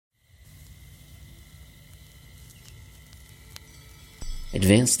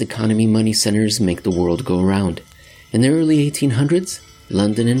advanced economy money centers make the world go round. In the early 1800s,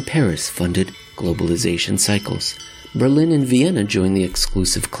 London and Paris funded globalization cycles. Berlin and Vienna joined the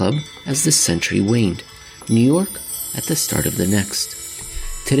exclusive club as the century waned. New York at the start of the next.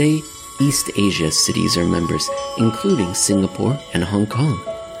 Today, East Asia cities are members, including Singapore and Hong Kong.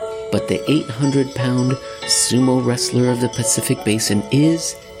 But the 800-pound sumo wrestler of the Pacific Basin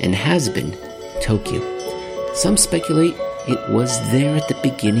is, and has been, Tokyo. Some speculate it was there at the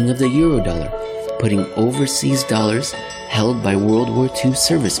beginning of the Eurodollar, putting overseas dollars held by World War II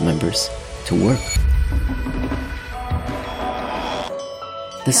service members to work.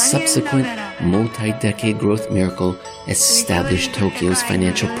 The subsequent multi-decade growth miracle established Tokyo's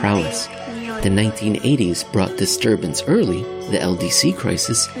financial prowess. The 1980s brought disturbance early, the LDC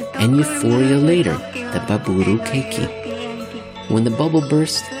crisis, and euphoria later, the Baburu Keiki. When the bubble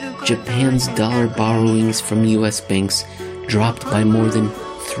burst, Japan's dollar borrowings from U.S. banks dropped by more than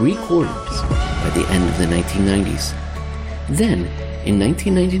 3/4 by the end of the 1990s. Then, in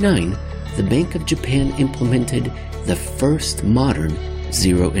 1999, the Bank of Japan implemented the first modern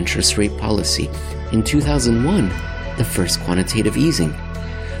zero-interest rate policy. In 2001, the first quantitative easing.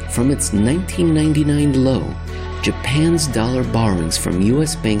 From its 1999 low, Japan's dollar borrowings from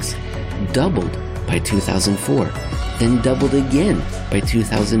U.S. banks doubled by 2004, then doubled again by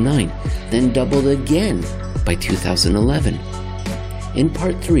 2009, then doubled again by 2011. In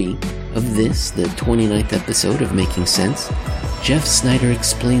Part 3 of this, the 29th episode of Making Sense, Jeff Snyder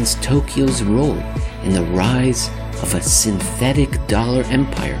explains Tokyo's role in the rise of a synthetic dollar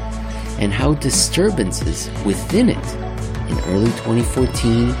empire and how disturbances within it in early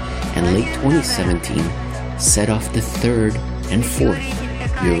 2014 and late 2017 set off the third and fourth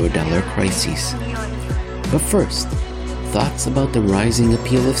Eurodollar crises. But first, thoughts about the rising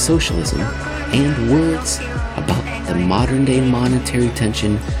appeal of socialism and words about the modern-day monetary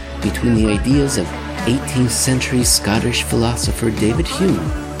tension between the ideas of 18th century Scottish philosopher David Hume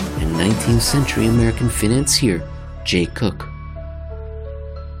and 19th century American financier Jay Cooke.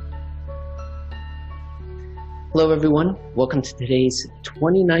 Hello everyone, welcome to today's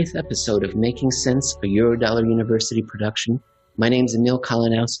 29th episode of Making Sense, a Eurodollar University production. My name is Emil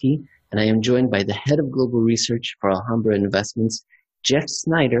Kalinowski, and I am joined by the head of global research for Alhambra Investments, Jeff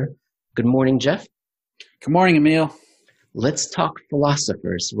Snyder. Good morning, Jeff. Good morning, Emil. Let's talk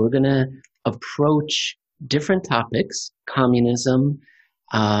philosophers. We're going to approach different topics, communism,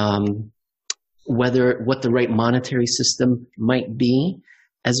 what the right monetary system might be,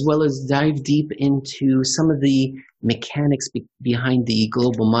 as well as dive deep into some of the mechanics behind the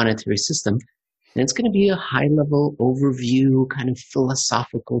global monetary system. And it's going to be a high-level overview, kind of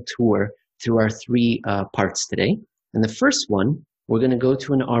philosophical tour through our three parts today. And the first one, we're going to go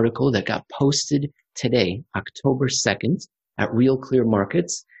to an article that got posted today, October 2nd, at Real Clear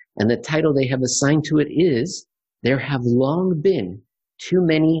Markets. And the title they have assigned to it is, "There Have Long Been Too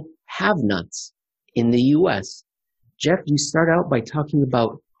Many Have-Nots in the U.S." Jeff, you start out by talking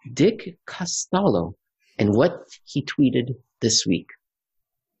about Dick Costolo and what he tweeted this week.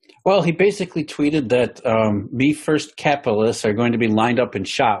 Well, he basically tweeted that me first capitalists are going to be lined up and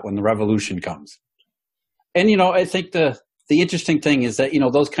shot when the revolution comes. And, I think the interesting thing is that,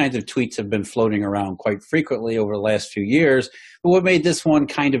 those kinds of tweets have been floating around quite frequently over the last few years. But what made this one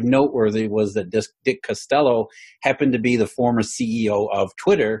kind of noteworthy was that Dick Costolo happened to be the former CEO of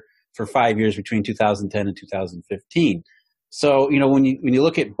Twitter for 5 years between 2010 and 2015. So, when you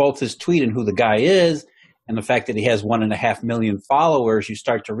look at both his tweet and who the guy is, and the fact that he has 1.5 million followers, you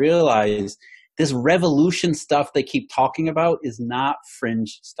start to realize this revolution stuff they keep talking about is not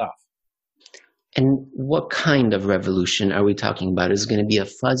fringe stuff. And what kind of revolution are we talking about? Is it going to be a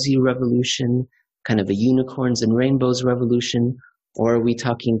fuzzy revolution, kind of a unicorns and rainbows revolution, or are we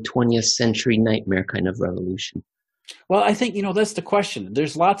talking 20th century nightmare kind of revolution? Well, I think, that's the question.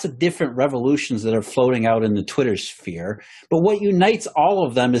 There's lots of different revolutions that are floating out in the Twitter sphere. But what unites all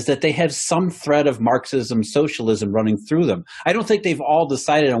of them is that they have some thread of Marxism, socialism running through them. I don't think they've all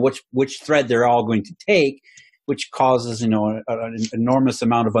decided on which thread they're all going to take, which causes, an enormous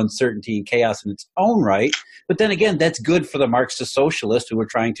amount of uncertainty and chaos in its own right. But then again, that's good for the Marxist socialists who are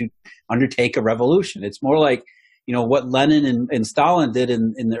trying to undertake a revolution. It's more like, what Lenin and Stalin did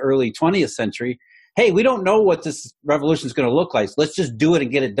in the early 20th century. Hey, we don't know what this revolution is going to look like. So let's just do it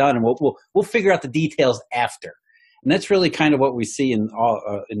and get it done, and we'll figure out the details after. And that's really kind of what we see in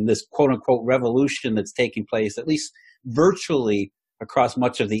this quote unquote revolution that's taking place, at least virtually across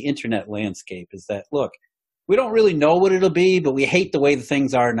much of the internet landscape. Is that, look, we don't really know what it'll be, but we hate the way the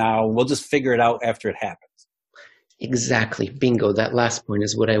things are now. We'll just figure it out after it happens. Exactly, bingo. That last point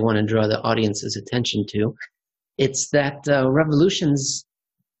is what I want to draw the audience's attention to. It's that revolutions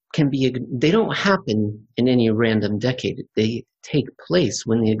they don't happen in any random decade. They take place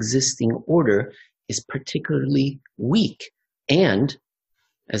when the existing order is particularly weak. And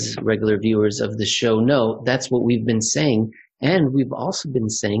as regular viewers of the show know, that's what we've been saying. And we've also been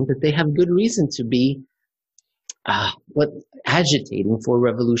saying that they have good reason to be agitating for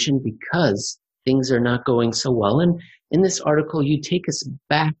revolution because things are not going so well. And in this article, you take us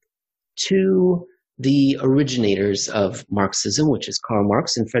back to the originators of Marxism, which is Karl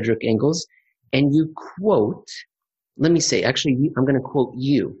Marx and Friedrich Engels, and you quote, let me say, actually, I'm going to quote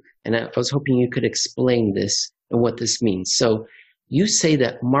you, and I was hoping you could explain this and what this means. So you say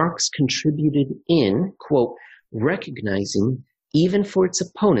that Marx contributed in, quote, recognizing even for its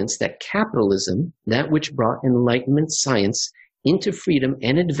opponents that capitalism, that which brought Enlightenment science into freedom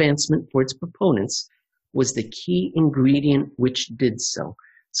and advancement for its proponents, was the key ingredient which did so.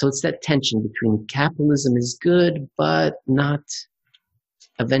 So it's that tension between capitalism is good, but not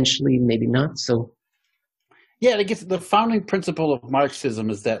eventually, maybe not. So, yeah, I guess the founding principle of Marxism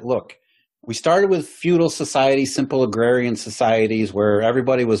is that, look, we started with feudal societies, simple agrarian societies where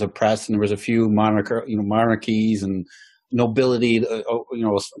everybody was oppressed and there was a few monarchies and nobility,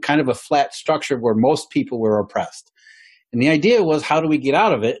 kind of a flat structure where most people were oppressed. And the idea was, how do we get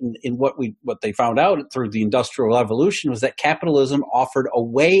out of it? And what they found out through the Industrial Revolution was that capitalism offered a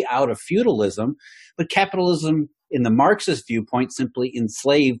way out of feudalism, but capitalism, in the Marxist viewpoint, simply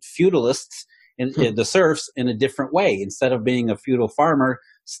enslaved feudalists and the serfs in a different way. Instead of being a feudal farmer,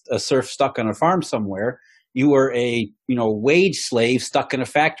 a serf stuck on a farm somewhere, you were a wage slave stuck in a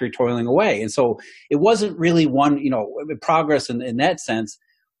factory toiling away. And so it wasn't really progress in that sense.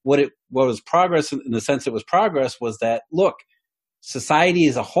 What was progress in the sense it was progress was that, look, society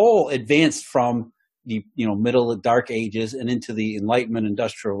as a whole advanced from the middle dark ages and into the Enlightenment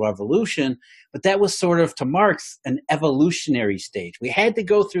Industrial Revolution, but that was sort of, to Marx, an evolutionary stage. We had to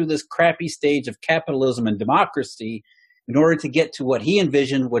go through this crappy stage of capitalism and democracy in order to get to what he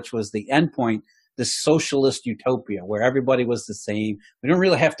envisioned, which was the endpoint, this socialist utopia where everybody was the same. We don't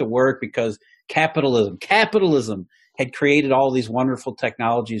really have to work because capitalism had created all these wonderful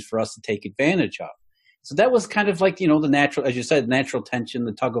technologies for us to take advantage of. So that was kind of like, the natural, as you said, natural tension,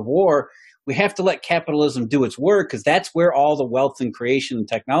 the tug of war. We have to let capitalism do its work because that's where all the wealth and creation and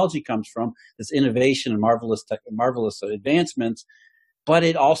technology comes from, this innovation and marvelous advancements. But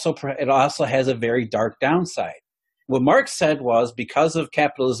it also has a very dark downside. What Marx said was, because of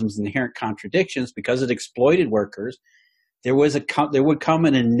capitalism's inherent contradictions, because it exploited workers, there would come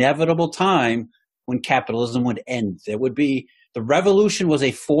an inevitable time when capitalism would end. The revolution was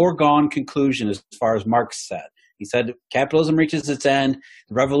a foregone conclusion as far as Marx said. He said capitalism reaches its end.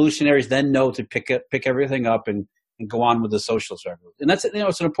 The revolutionaries then know to pick everything up and go on with the socialist revolution. And that's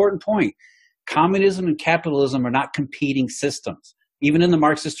it's an important point. Communism and capitalism are not competing systems, even in the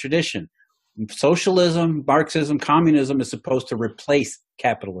Marxist tradition. Socialism, Marxism, communism is supposed to replace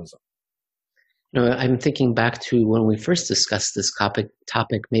capitalism. I'm thinking back to when we first discussed this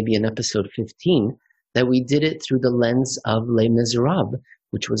topic, maybe in episode 15, that we did it through the lens of Les Miserables,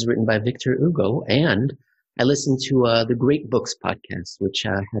 which was written by Victor Hugo. And I listened to the Great Books podcast, which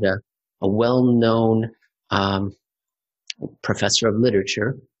had a well-known professor of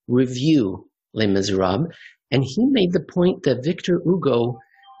literature review Les Miserables. And he made the point that Victor Hugo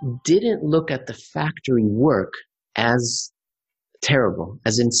didn't look at the factory work as terrible,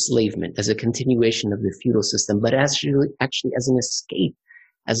 as enslavement, as a continuation of the feudal system, but actually as an escape,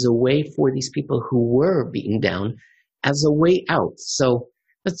 as a way for these people who were beaten down, as a way out. So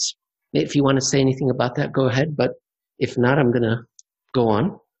if you want to say anything about that, go ahead. But if not, I'm going to go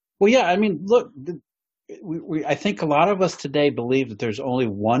on. Well, yeah, I mean, look, I think a lot of us today believe that there's only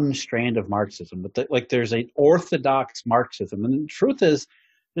one strand of Marxism, but there's an orthodox Marxism. And the truth is,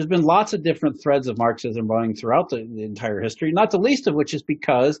 there's been lots of different threads of Marxism running throughout the entire history, not the least of which is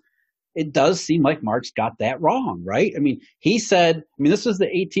because it does seem like Marx got that wrong, right? I mean, he said, this was the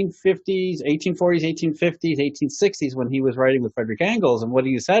 1840s, 1850s, 1860s when he was writing with Friedrich Engels, and what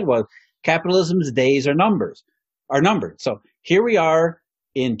he said was, capitalism's days are numbered. So here we are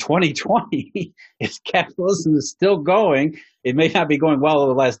in 2020, if capitalism is still going, it may not be going well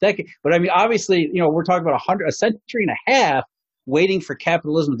over the last decade, but obviously, we're talking about a century and a half waiting for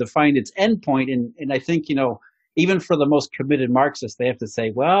capitalism to find its endpoint. And I think, even for the most committed Marxists, they have to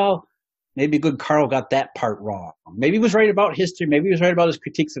say, well, maybe good Karl got that part wrong. Maybe he was right about history. Maybe he was right about his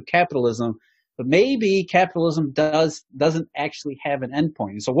critiques of capitalism. But maybe capitalism doesn't actually have an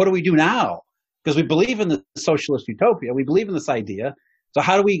endpoint. And so what do we do now? Because we believe in the socialist utopia. We believe in this idea. So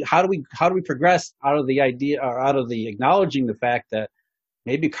how do we progress out of the idea, or out of the acknowledging the fact that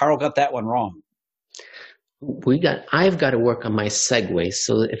maybe Karl got that one wrong? I've got to work on my segue.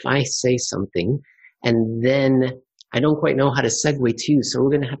 So if I say something and then I don't quite know how to segue to you, so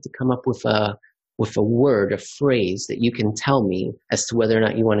we're going to have to come up with a word, a phrase that you can tell me as to whether or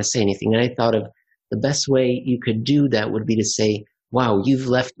not you want to say anything. And I thought of the best way you could do that would be to say, wow, you've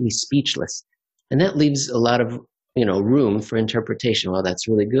left me speechless. And that leaves a lot of, room for interpretation. Well, that's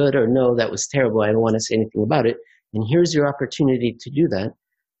really good, or no, that was terrible. I don't want to say anything about it. And here's your opportunity to do that.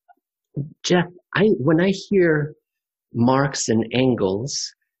 Jeff, when I hear Marx and Engels,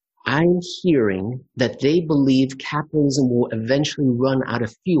 I'm hearing that they believe capitalism will eventually run out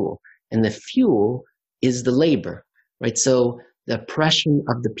of fuel, and the fuel is the labor, right? So the oppression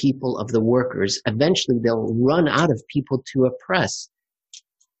of the people, of the workers, eventually they'll run out of people to oppress.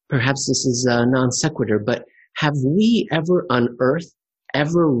 Perhaps this is a non sequitur, but have we ever on Earth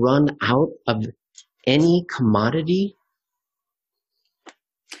ever run out of any commodity?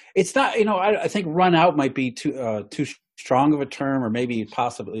 It's not, I think run out might be too strong of a term, or maybe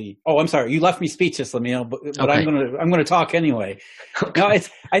possibly. Oh, I'm sorry, you left me speechless, Lemuel. But okay. I'm gonna talk anyway. Okay. No,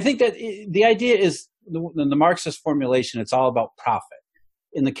 I think that the idea is the Marxist formulation. It's all about profit.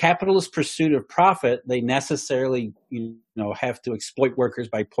 In the capitalist pursuit of profit, they necessarily have to exploit workers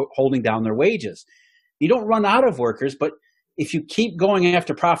by holding down their wages. You don't run out of workers, but if you keep going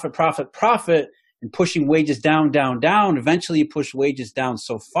after profit, and pushing wages down, eventually you push wages down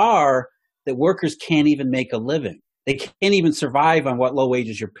so far that workers can't even make a living. They can't even survive on what low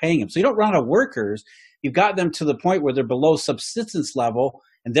wages you're paying them. So you don't run out of workers. You've got them to the point where they're below subsistence level,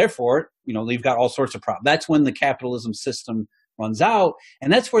 and therefore, you've got all sorts of problems. That's when the capitalism system runs out,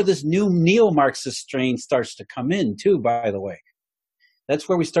 and that's where this new neo-Marxist strain starts to come in too, by the way. That's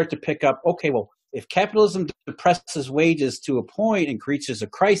where we start to pick up, okay, well, if capitalism depresses wages to a point and reaches a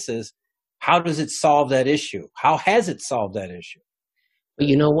crisis, how does it solve that issue? How has it solved that issue? But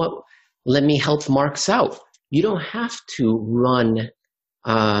you know what? Let me help Marx out. You don't have to run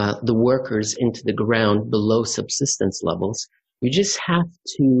the workers into the ground below subsistence levels. You just have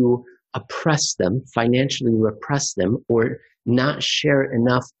to oppress them, financially repress them, or not share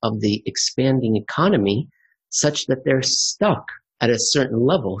enough of the expanding economy such that they're stuck at a certain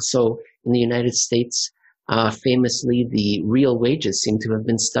level. So in the United States, famously, the real wages seem to have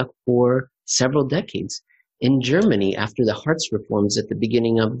been stuck for several decades. In Germany, after the Hartz reforms at the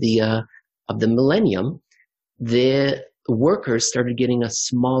beginning of the millennium, the workers started getting a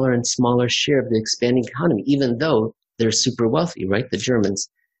smaller and smaller share of the expanding economy, even though they're super wealthy, right? The Germans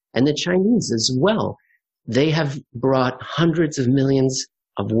and the Chinese as well. They have brought hundreds of millions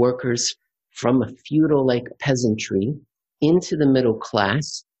of workers from a feudal-like peasantry into the middle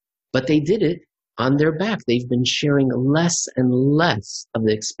class, but they did it on their back. They've been sharing less and less of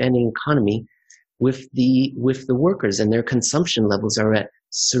the expanding economy with the workers, and their consumption levels are at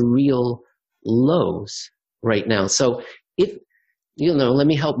surreal lows right now. So let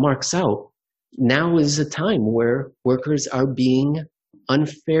me help Marx out. Now is a time where workers are being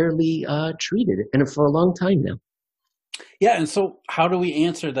unfairly treated, and for a long time now. Yeah, and so how do we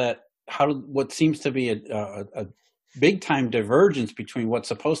answer that? What seems to be a big time divergence between what's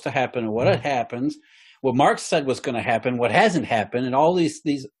supposed to happen and what happens, what Marx said was going to happen, what hasn't happened, and all these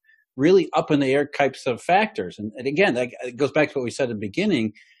really up in the air types of factors. And again, it goes back to what we said at the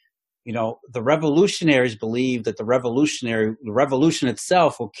beginning. The revolutionaries believe that the revolution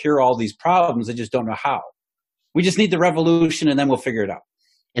itself will cure all these problems. They just don't know how. We just need the revolution, and then we'll figure it out.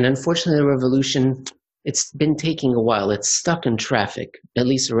 And unfortunately, the revolution, it's been taking a while. It's stuck in traffic, at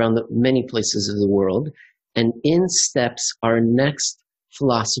least around many places of the world. And in steps our next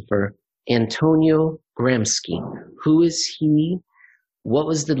philosopher, Antonio Gramsci. Who is he? What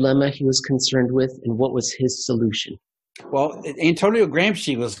was the dilemma he was concerned with, and what was his solution? Well, Antonio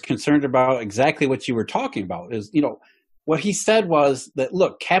Gramsci was concerned about exactly what you were talking about. What he said was that,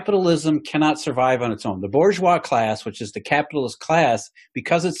 look, capitalism cannot survive on its own. The bourgeois class, which is the capitalist class,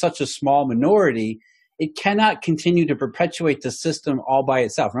 because it's such a small minority, it cannot continue to perpetuate the system all by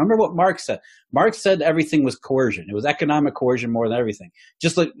itself. Remember what Marx said. Marx said everything was coercion. It was economic coercion more than everything.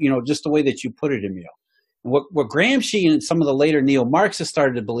 Just like, just the way that you put it, Emil. And what Gramsci and some of the later neo-Marxists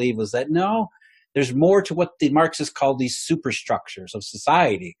started to believe was that, no, there's more to what the Marxists call these superstructures of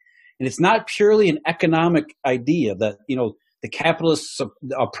society. And it's not purely an economic idea that, the capitalists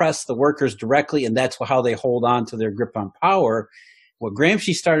oppress the workers directly, and that's how they hold on to their grip on power. What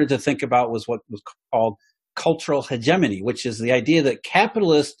Gramsci started to think about was what was called cultural hegemony, which is the idea that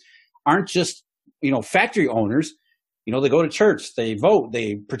capitalists aren't just, factory owners. They go to church, they vote,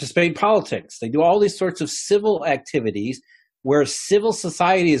 they participate in politics, they do all these sorts of civil activities where civil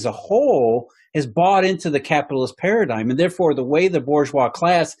society as a whole has bought into the capitalist paradigm. And therefore, the way the bourgeois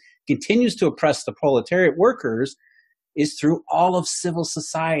class continues to oppress the proletariat workers is through all of civil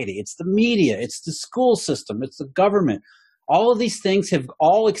society. It's the media, it's the school system, it's the government. All of these things have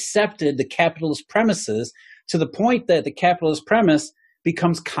all accepted the capitalist premises to the point that the capitalist premise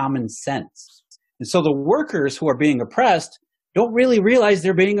becomes common sense. And so the workers who are being oppressed don't really realize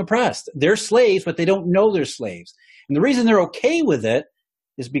they're being oppressed. They're slaves, but they don't know they're slaves. And the reason they're okay with it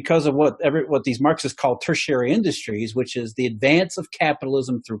is because of what these Marxists call tertiary industries, which is the advance of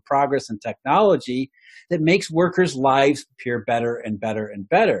capitalism through progress and technology that makes workers' lives appear better and better and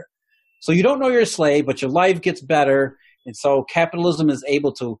better. So you don't know you're a slave, but your life gets better. And so capitalism is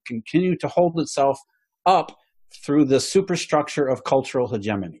able to continue to hold itself up through the superstructure of cultural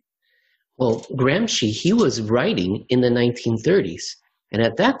hegemony. Well, Gramsci, he was writing in the 1930s. And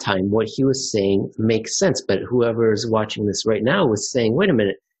at that time, what he was saying makes sense. But whoever is watching this right now was saying, wait a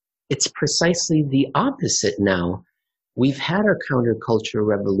minute, it's precisely the opposite now. We've had our counterculture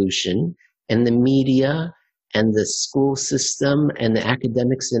revolution, and the media and the school system and the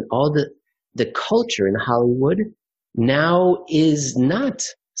academics and all the culture in Hollywood now is not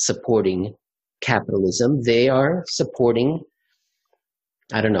supporting capitalism. They are supporting,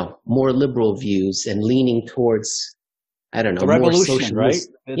 I don't know, more liberal views and leaning towards, I don't know, the revolution, right?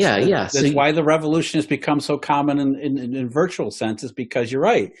 Yeah. That's why the revolution has become so common in virtual sense, is because you're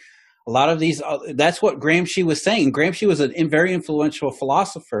right. A lot of these, that's what Gramsci was saying. Gramsci was a very influential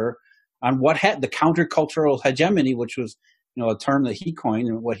philosopher on what had the countercultural hegemony, which was, a term that he coined.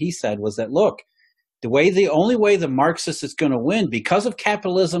 And what he said was that, look, the only way the Marxist is going to win, because of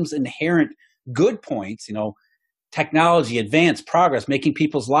capitalism's inherent good points, technology, advance, progress, making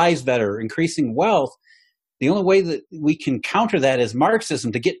people's lives better, increasing wealth, the only way that we can counter that is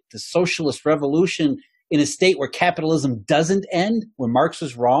Marxism, to get the socialist revolution in a state where capitalism doesn't end, where Marx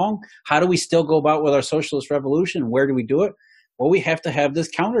was wrong. How do we still go about with our socialist revolution? Where do we do it? Well, we have to have this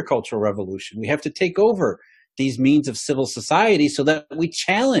countercultural revolution. We have to take over these means of civil society so that we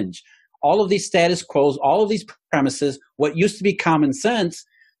challenge all of these status quos, all of these premises, what used to be common sense,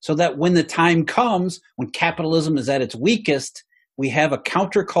 so that when the time comes, when capitalism is at its weakest, we have a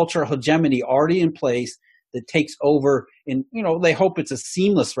countercultural hegemony already in place that takes over. And, they hope it's a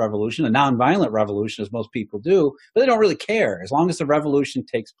seamless revolution, a nonviolent revolution, as most people do, but they don't really care as long as the revolution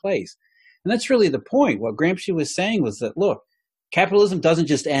takes place. And that's really the point. What Gramsci was saying was that, look, capitalism doesn't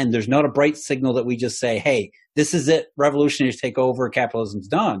just end. There's not a bright signal that we just say, hey, this is it, revolutionaries take over, capitalism's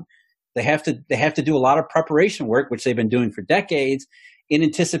done. They have to do a lot of preparation work, which they've been doing for decades, in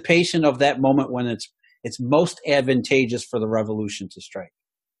anticipation of that moment when it's most advantageous for the revolution to strike.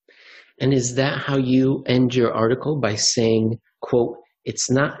 And is that how you end your article, by saying, quote, it's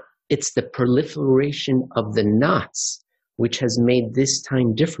the proliferation of the knots which has made this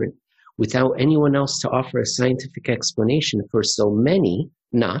time different, without anyone else to offer a scientific explanation for so many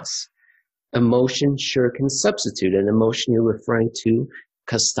knots, emotion sure can substitute. An emotion you're referring to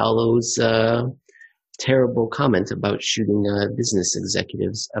Castallo's terrible comment about shooting business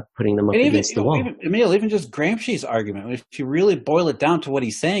executives, putting them up against the wall. Even just Gramsci's argument, if you really boil it down to what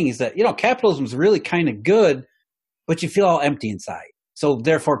he's saying, is that, capitalism is really kind of good, but you feel all empty inside. So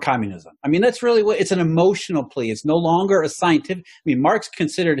therefore communism. That's really what, it's an emotional plea. It's no longer a scientific. Marx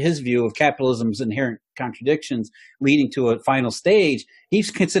considered his view of capitalism's inherent contradictions leading to a final stage. He's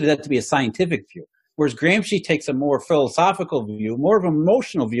considered that to be a scientific view. Whereas Gramsci takes a more philosophical view, more of an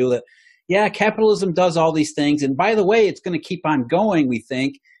emotional view that, yeah, capitalism does all these things. And by the way, it's going to keep on going, we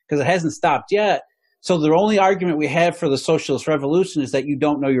think, because it hasn't stopped yet. So the only argument we have for the socialist revolution is that you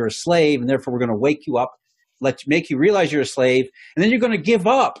don't know you're a slave, and therefore we're going to wake you up, make you realize you're a slave, and then you're going to give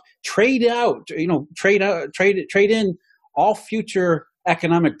up, trade in all future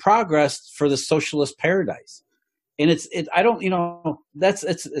economic progress for the socialist paradise. And it's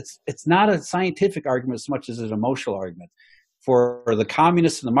not a scientific argument as much as an emotional argument for the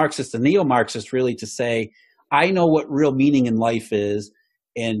communists and the Marxists, the neo-Marxists, really to say, I know what real meaning in life is,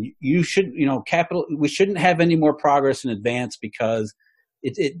 and you should, we shouldn't have any more progress and advance because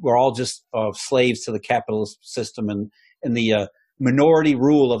we're all just slaves to the capitalist system and the minority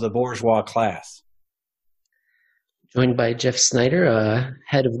rule of the bourgeois class. Joined by Jeff Snyder,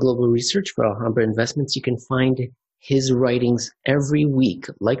 head of global research for Alhambra Investments. You can find his writings every week,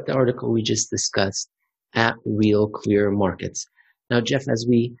 like the article we just discussed, at Real Clear Markets. Now, Jeff, as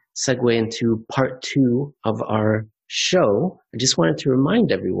we segue into part 2 of our show, I just wanted to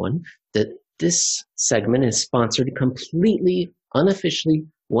remind everyone that this segment is sponsored completely, unofficially,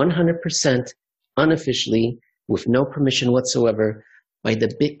 100% unofficially, with no permission whatsoever, by the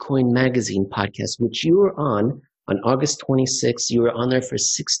Bitcoin Magazine podcast, which you were on August 26th. You were on there for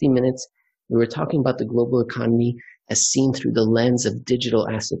 60 minutes. We were talking about the global economy as seen through the lens of digital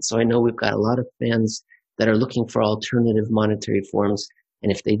assets. So I know we've got a lot of fans that are looking for alternative monetary forms.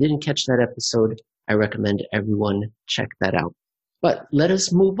 And if they didn't catch that episode, I recommend everyone check that out. But let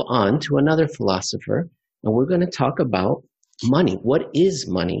us move on to another philosopher, and we're going to talk about money. What is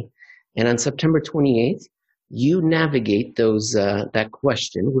money? And on September 28th, you navigate that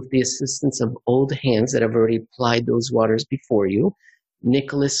question with the assistance of old hands that have already plied those waters before you.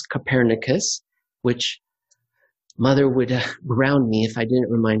 Nicholas Copernicus, which Mother would ground me if I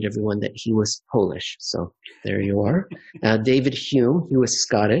didn't remind everyone that he was Polish. So there you are. David Hume, he was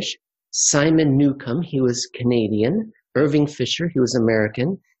Scottish. Simon Newcomb, he was Canadian. Irving Fisher, he was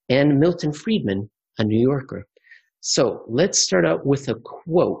American. And Milton Friedman, a New Yorker. So let's start out with a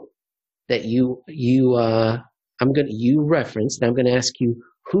quote that you referenced. And I'm going to ask you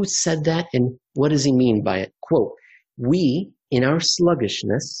who said that and what does he mean by it? Quote, "We, in our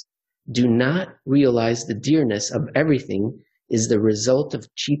sluggishness, do not realize the dearness of everything is the result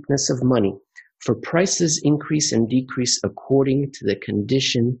of cheapness of money, for prices increase and decrease according to the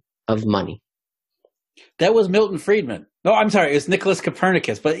condition of money." That was Milton Friedman. No, I'm sorry, it's Nicholas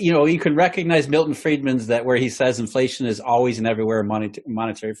Copernicus. But you can recognize Milton Friedman's where he says inflation is always and everywhere a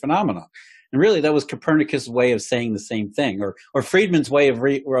monetary phenomenon. And really, that was Copernicus' way of saying the same thing, or Friedman's way of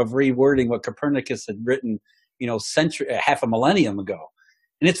rewording what Copernicus had written, half a millennium ago.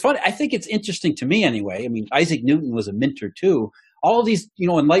 And it's funny. I think it's interesting to me anyway. I mean, Isaac Newton was a minter too. All these,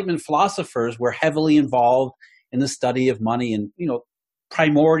 Enlightenment philosophers were heavily involved in the study of money and,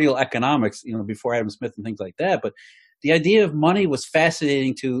 primordial economics, before Adam Smith and things like that. But the idea of money was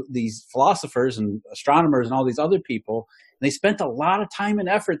fascinating to these philosophers and astronomers and all these other people. And they spent a lot of time and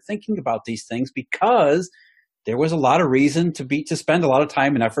effort thinking about these things because there was a lot of reason to spend a lot of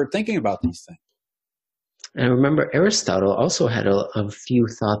time and effort thinking about these things. And I remember Aristotle also had a few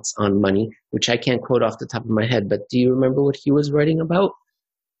thoughts on money, which I can't quote off the top of my head, but do you remember what he was writing about?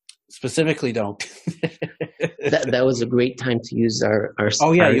 Specifically, don't. that was a great time to use our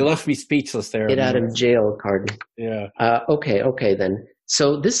Oh, yeah, you left me speechless there. Get out of jail card. Yeah. Okay, then.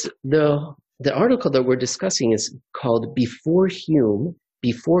 So the article that we're discussing is called Before Hume,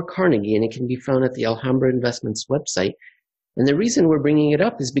 Before Carnegie, and it can be found at the Alhambra Investments website. And the reason we're bringing it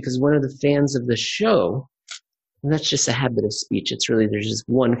up is because one of the fans of the show, and that's just a habit of speech. There's just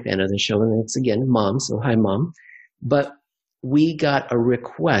one fan of the show, and it's, again, Mom. So hi, Mom. But we got a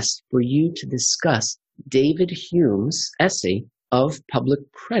request for you to discuss David Hume's essay of public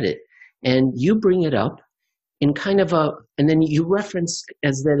credit. And you bring it up in and then you reference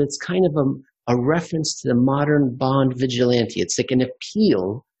as that it's kind of a reference to the modern bond vigilante. It's like an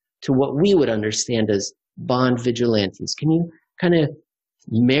appeal to what we would understand as bond vigilantes. Can you kind of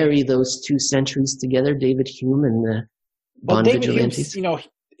marry those two centuries together, David Hume and the bond vigilantes? Hume's,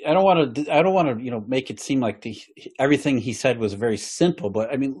 I don't want to, make it seem like everything he said was very simple.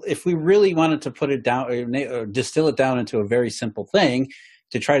 But I mean, if we really wanted to put it down or distill it down into a very simple thing,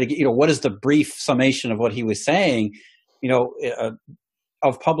 to try to get, what is the brief summation of what he was saying?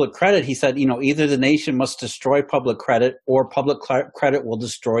 Of public credit, he said, either the nation must destroy public credit or public credit will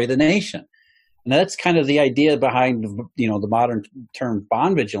destroy the nation. And that's kind of the idea behind, the modern term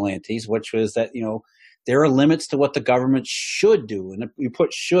bond vigilantes, which was that, there are limits to what the government should do. And you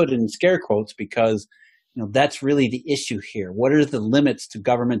put should in scare quotes because, that's really the issue here. What are the limits to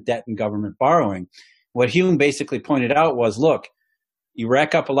government debt and government borrowing? What Hume basically pointed out was, look, you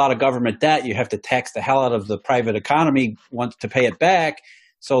rack up a lot of government debt, you have to tax the hell out of the private economy to pay it back.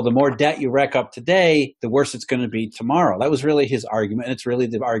 So the more debt you rack up today, the worse it's going to be tomorrow. That was really his argument. And it's really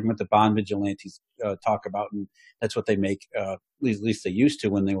the argument that bond vigilantes talk about. And that's what they make, at least they used to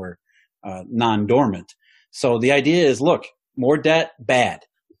when they were non-dormant. So the idea is, look, more debt, bad.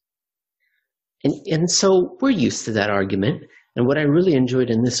 And so we're used to that argument. And what I really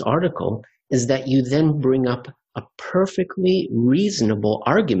enjoyed in this article is that you then bring up a perfectly reasonable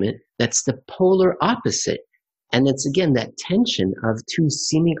argument that's the polar opposite. And it's, again, that tension of two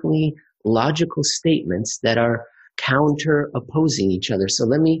seemingly logical statements that are counter-opposing each other. So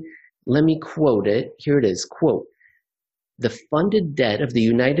let me quote it. Here it is, quote, "The funded debt of the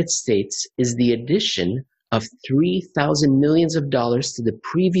United States is the addition of 3,000 millions of dollars to the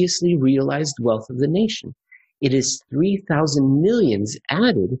previously realized wealth of the nation. It is 3,000 millions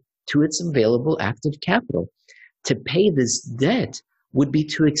added to its available active capital. To pay this debt would be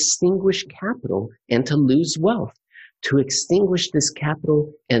to extinguish capital and to lose wealth. To extinguish this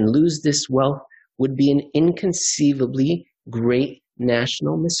capital and lose this wealth would be an inconceivably great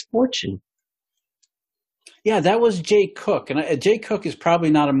national misfortune." Yeah, that was Jay Cooke, and Jay Cooke is probably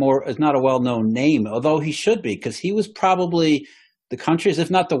not a well-known name, although he should be, because he was probably the country's, if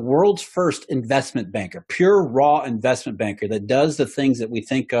not the world's first investment banker, pure raw investment banker that does the things that we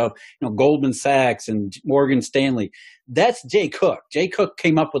think of, Goldman Sachs and Morgan Stanley. That's Jay Cooke. Jay Cooke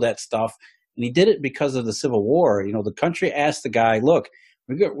came up with that stuff, and he did it because of the Civil War. The country asked the guy, look,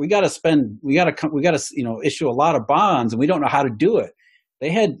 we got to issue a lot of bonds, and we don't know how to do it. They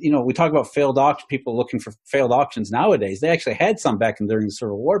had, we talk about failed auction, people looking for failed auctions nowadays. They actually had some during the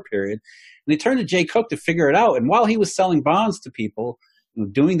Civil War period. And they turned to Jay Cooke to figure it out. And while he was selling bonds to people,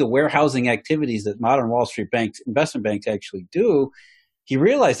 doing the warehousing activities that modern Wall Street investment banks actually do, he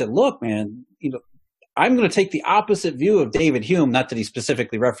realized that, look, man, I'm going to take the opposite view of David Hume. Not that he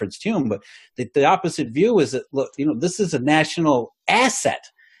specifically referenced Hume, but the opposite view is that, look, this is a national asset.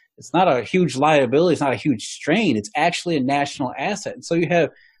 It's not a huge liability. It's not a huge strain. It's actually a national asset. And so you have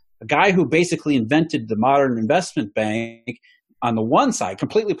a guy who basically invented the modern investment bank on the one side,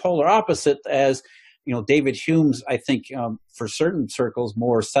 completely polar opposite as, David Hume's, I think, for certain circles,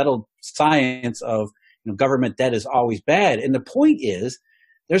 more settled science of, government debt is always bad. And the point is,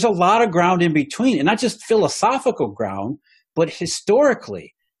 there's a lot of ground in between, and not just philosophical ground, but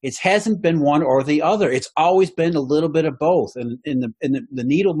historically. It hasn't been one or the other. It's always been a little bit of both. And the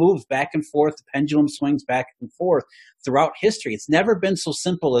needle moves back and forth. The pendulum swings back and forth throughout history. It's never been so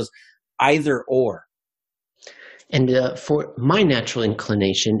simple as either or. And for my natural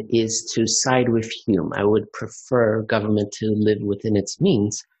inclination is to side with Hume. I would prefer government to live within its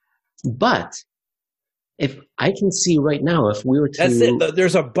means. But if I can see right now, if we were to... That's it.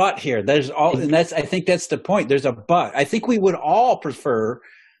 There's a but here. I think that's the point. There's a but. I think we would all prefer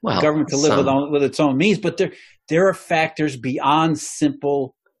government to live with its own means, but there are factors beyond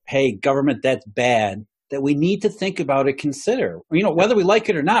simple, hey, government, that's bad, that we need to think about and consider. Whether we like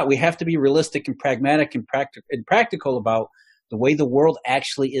it or not, we have to be realistic and pragmatic and practical about the way the world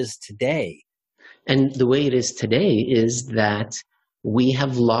actually is today. And the way it is today is that we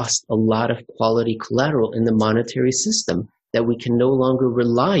have lost a lot of quality collateral in the monetary system that we can no longer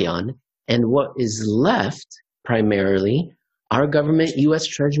rely on. And what is left primarily are government U.S.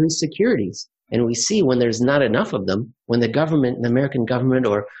 Treasury securities. And we see when there's not enough of them, when the American government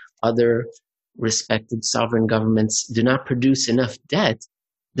or other respected sovereign governments do not produce enough debt,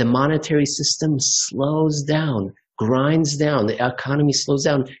 the monetary system slows down, grinds down, the economy slows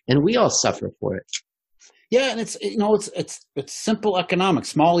down, and we all suffer for it. Yeah, and it's simple economics,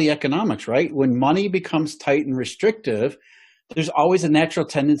 small e economics, right? When money becomes tight and restrictive, there's always a natural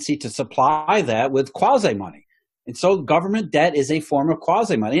tendency to supply that with quasi-money. And so government debt is a form of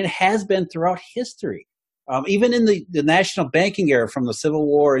quasi-money. It has been throughout history. Even in the national banking era from the Civil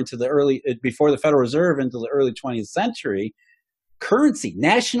War before the Federal Reserve into the early 20th century, currency,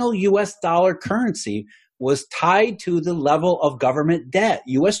 national U.S. dollar currency was tied to the level of government debt,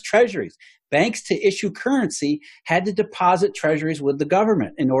 U.S. treasuries. Banks to issue currency had to deposit treasuries with the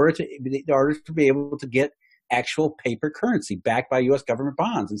government in order to be able to get actual paper currency backed by U.S. government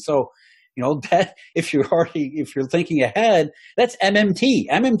bonds. And so, that if you're thinking ahead, that's MMT.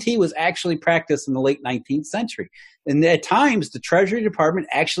 MMT was actually practiced in the late 19th century. And at times, the Treasury Department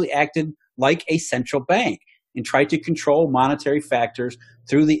actually acted like a central bank and tried to control monetary factors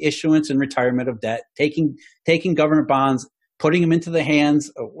through the issuance and retirement of debt, taking government bonds, putting them into the hands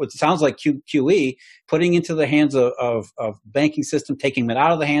of what sounds like QE, putting into the hands of banking system, taking them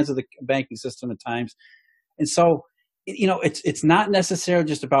out of the hands of the banking system at times. And so, it's not necessarily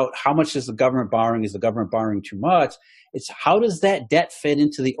just about how much is the government borrowing. Is the government borrowing too much? It's how does that debt fit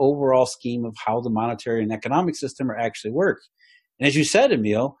into the overall scheme of how the monetary and economic system are actually works. And as you said,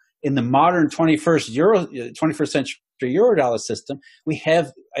 Emil, in the modern 21st century Eurodollar system, we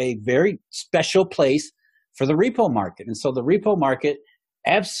have a very special place for the repo market. And so the repo market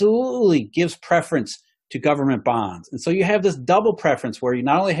absolutely gives preference to government bonds. And so you have this double preference where you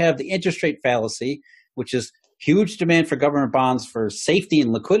not only have the interest rate fallacy, which is huge demand for government bonds for safety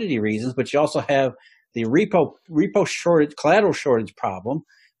and liquidity reasons, but you also have the repo shortage, collateral shortage problem,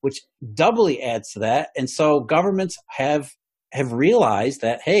 which doubly adds to that. And so governments have realized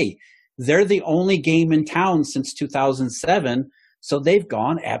that, hey, they're the only game in town since 2007, so they've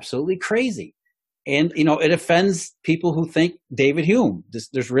gone absolutely crazy. And, it offends people who think David Hume.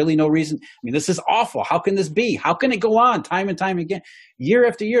 There's really no reason. I mean, this is awful. How can this be? How can it go on time and time again? Year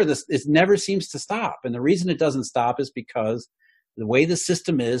after year, this never seems to stop. And the reason it doesn't stop is because the way the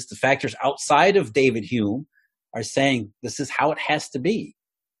system is, the factors outside of David Hume are saying this is how it has to be.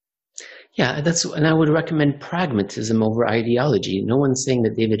 Yeah, and I would recommend pragmatism over ideology. No one's saying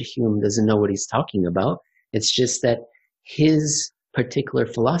that David Hume doesn't know what he's talking about. It's just that his particular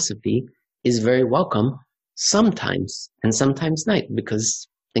philosophy is very welcome sometimes and sometimes not, because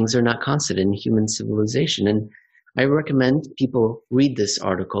things are not constant in human civilization. And I recommend people read this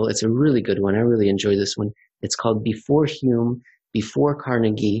article. It's a really good one. I really enjoy this one. It's called Before Hume, Before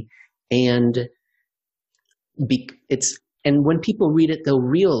Carnegie, and and when people read it, they'll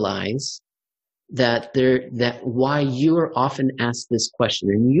realize that why you are often asked this question,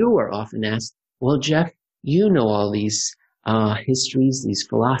 and you are often asked, well, Jeff, you know all these histories, these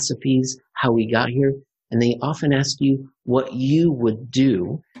philosophies, how we got here, and they often ask you what you would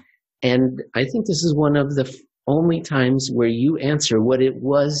do. And I think this is one of the only times where you answer what it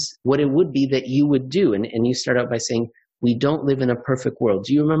would be that you would do. And you start out by saying, we don't live in a perfect world.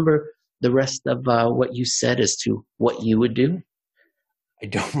 Do you remember the rest of what you said as to what you would do? I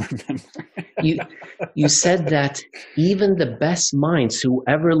don't remember. You said that even the best minds who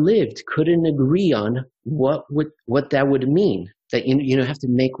ever lived couldn't agree on what that would mean, that you have to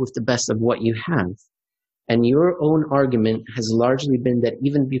make with the best of what you have. And your own argument has largely been that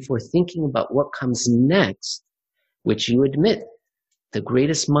even before thinking about what comes next, which you admit the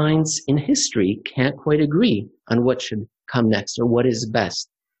greatest minds in history can't quite agree on what should come next or what is best.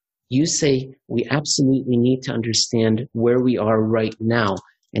 You say we absolutely need to understand where we are right now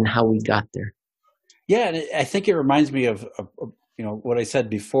and how we got there. Yeah, and I think it reminds me of what I said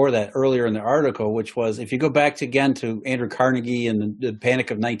before that earlier in the article, which was if you go back to Andrew Carnegie and the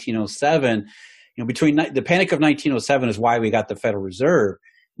Panic of 1907, between the Panic of 1907 is why we got the Federal Reserve.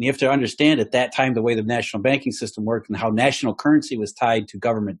 And you have to understand at that time the way the national banking system worked and how national currency was tied to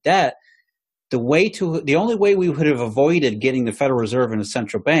government debt. The only way we would have avoided getting the Federal Reserve and a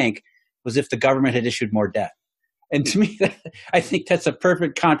central bank was if the government had issued more debt. And to me, I think that's a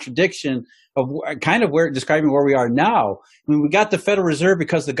perfect contradiction of kind of describing where we are now. I mean, we got the Federal Reserve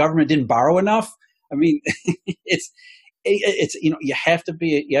because the government didn't borrow enough. I mean, it's you have to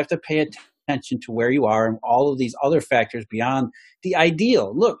pay attention to where you are and all of these other factors beyond the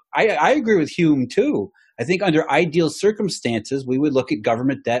ideal. Look, I agree with Hume too. I think under ideal circumstances, we would look at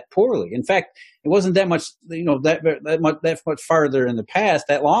government debt poorly. In fact, it wasn't that much, that much farther in the past,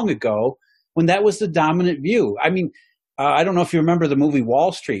 that long ago, when that was the dominant view. I mean, I don't know if you remember the movie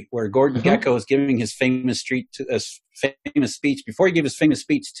Wall Street, where Gordon Gekko was giving his famous speech. Before he gave his famous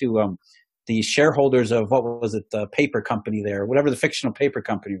speech to the shareholders of what was it, the paper company there, whatever the fictional paper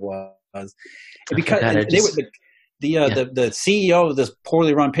company was, because the CEO of this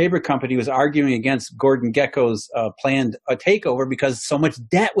poorly run paper company was arguing against Gordon Gekko's planned takeover because so much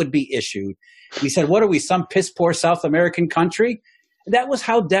debt would be issued. He said, what are we, some piss poor South American country? And that was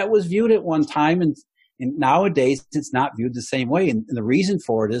how debt was viewed at one time. And nowadays, it's not viewed the same way. And the reason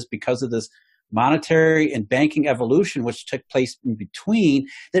for it is because of this monetary and banking evolution, which took place in between,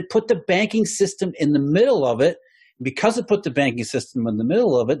 that put the banking system in the middle of it. Because it put the banking system in the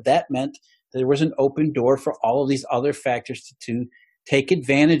middle of it, that meant there was an open door for all of these other factors to take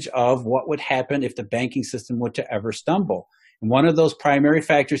advantage of what would happen if the banking system were to ever stumble. And one of those primary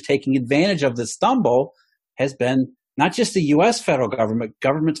factors taking advantage of the stumble has been not just the U.S. federal government,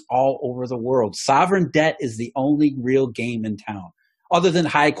 governments all over the world. Sovereign debt is the only real game in town, other than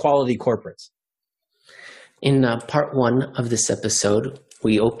high-quality corporates. In part one of this episode,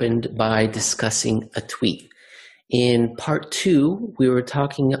 we opened by discussing a tweet. In part two, we were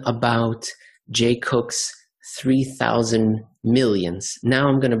talking about Jay Cook's 3,000 millions. Now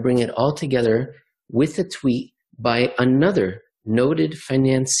I'm going to bring it all together with a tweet by another noted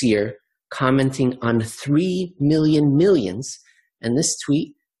financier commenting on 3 million millions. And this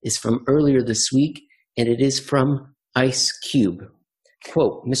tweet is from earlier this week, and it is from Ice Cube.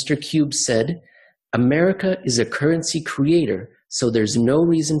 Quote, Mr. Cube said, America is a currency creator, so there's no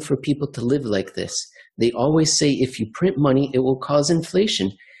reason for people to live like this. They always say if you print money, it will cause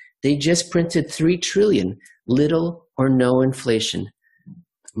inflation. They just printed 3 trillion, little or no inflation.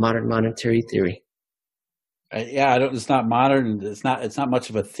 Modern monetary theory. It's not modern. It's not much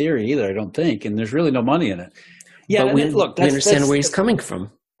of a theory either, I don't think. And there's really no money in it. Yeah, but we understand where he's coming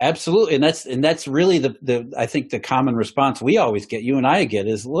from. Absolutely, and that's really the I think the common response we always get, you and I get,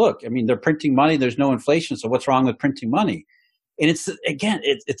 is look. I mean, they're printing money. There's no inflation, so what's wrong with printing money? And it's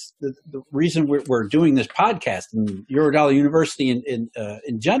the reason we're doing this podcast and Eurodollar University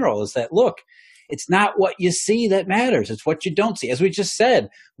in general is that, look, it's not what you see that matters. It's what you don't see. As we just said,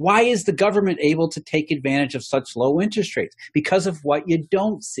 why is the government able to take advantage of such low interest rates? Because of what you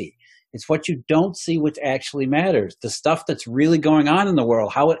don't see. It's what you don't see which actually matters. The stuff that's really going on in the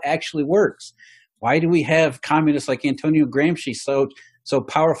world, how it actually works. Why do we have communists like Antonio Gramsci so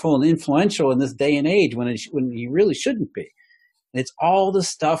powerful and influential in this day and age when he really shouldn't be? And it's all the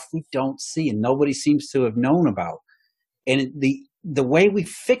stuff we don't see and nobody seems to have known about. And the way we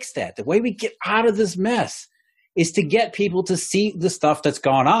fix that, the way we get out of this mess is to get people to see the stuff that's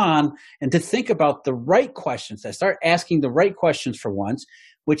gone on and to think about the right questions. I start asking the right questions for once,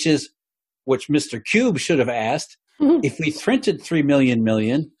 which Mr. Cube should have asked. If we printed 3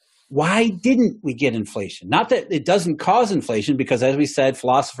 million, why didn't we get inflation? Not that it doesn't cause inflation, because as we said,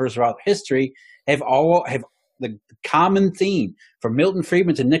 philosophers throughout history have the common theme from Milton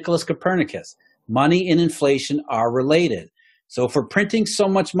Friedman to Nicholas Copernicus. Money and inflation are related. So if we're printing so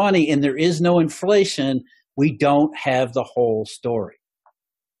much money and there is no inflation, we don't have the whole story.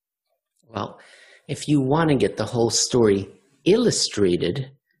 Well, if you want to get the whole story illustrated,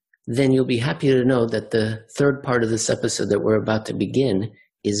 then you'll be happy to know that the third part of this episode that we're about to begin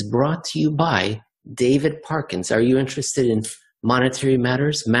is brought to you by David Parkins. Are you interested in monetary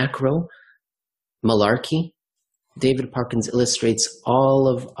matters, macro, malarkey? David Parkins illustrates all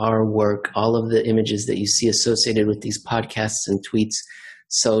of our work, all of the images that you see associated with these podcasts and tweets.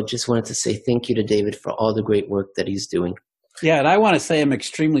 So just wanted to say thank you to David for all the great work that he's doing. Yeah, and I want to say I'm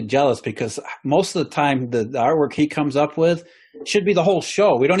extremely jealous, because most of the time the artwork he comes up with should be the whole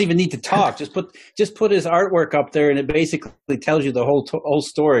show. We don't even need to talk. Just put his artwork up there, and it basically tells you the whole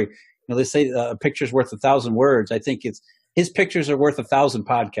story. They say a picture's worth 1,000 words. I think his pictures are worth 1,000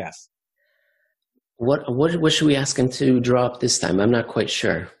 podcasts. What should we ask him to draw up this time? I'm not quite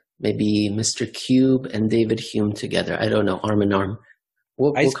sure. Maybe Mr. Cube and David Hume together. I don't know, arm in arm.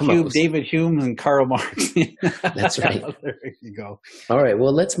 Ice Cube, David Hume, and Karl Marx. That's right. There you go. All right.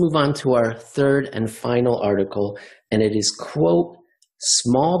 Well, let's move on to our third and final article. And it is, quote,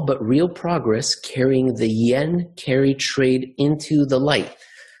 small but real progress carrying the yen carry trade into the light.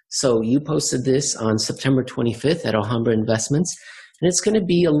 So you posted this on September 25th at Alhambra Investments. And it's going to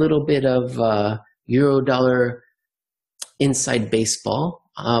be a little bit of Euro-dollar inside baseball.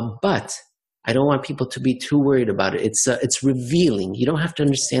 But I don't want people to be too worried about it. It's revealing. You don't have to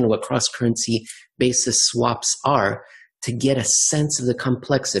understand what cross-currency basis swaps are to get a sense of the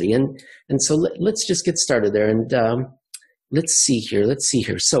complexity. And so let's just get started there. And let's see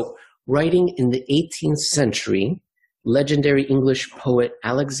here. So writing in the 18th century, legendary English poet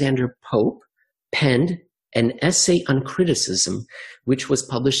Alexander Pope penned an essay on criticism, which was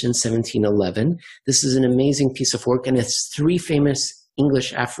published in 1711. This is an amazing piece of work, and it's 3 famous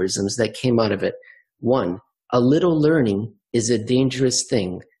English aphorisms that came out of it. 1, a little learning is a dangerous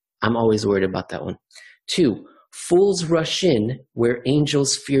thing. I'm always worried about that one. 2, fools rush in where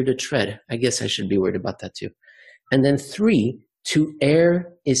angels fear to tread. I guess I should be worried about that too. And then 3, to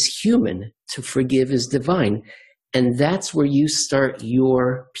err is human, to forgive is divine. And that's where you start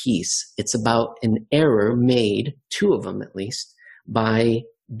your piece. It's about an error made, 2 of them at least, by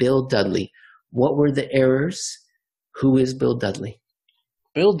Bill Dudley. What were the errors? Who is Bill Dudley?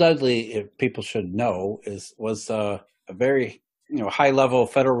 Bill Dudley, if people should know, was a very high-level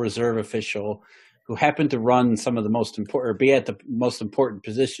Federal Reserve official who happened to run some of the most important, or be at the most important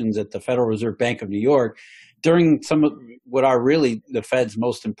positions at the Federal Reserve Bank of New York during some of what are really the Fed's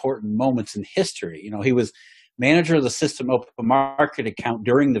most important moments in history. He was manager of the system open market account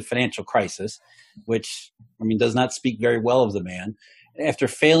during the financial crisis, which, does not speak very well of the man. After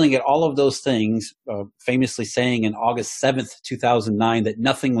failing at all of those things, famously saying in August 7th, 2009, that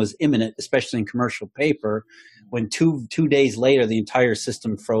nothing was imminent, especially in commercial paper, when two days later, the entire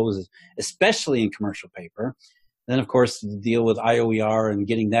system froze, especially in commercial paper. Then, of course, the deal with IOER and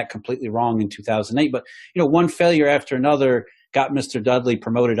getting that completely wrong in 2008. But, one failure after another got Mr. Dudley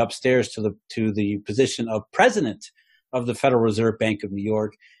promoted upstairs to the position of president of the Federal Reserve Bank of New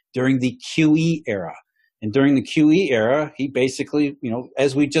York during the QE era. And during the QE era, he basically,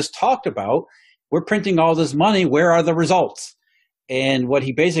 as we just talked about, we're printing all this money. Where are the results? And what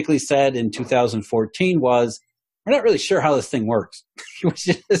he basically said in 2014 was, we're not really sure how this thing works. Which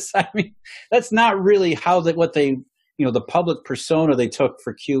is, that's not really how the public persona they took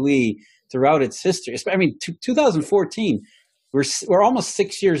for QE throughout its history. 2014, we're almost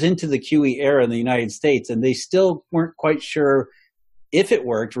 6 years into the QE era in the United States, and they still weren't quite sure if it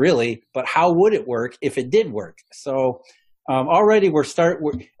worked really, but how would it work if it did work? So already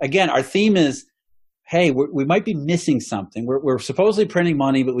again, our theme is, hey, we might be missing something. We're supposedly printing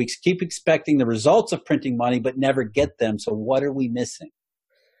money, but we keep expecting the results of printing money, but never get them. So what are we missing?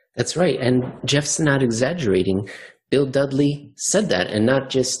 That's right. And Jeff's not exaggerating. Bill Dudley said that, and not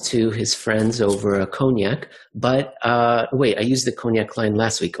just to his friends over a cognac, but I used the cognac line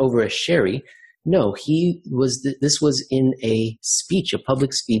last week, over a sherry. No, this was in a speech, a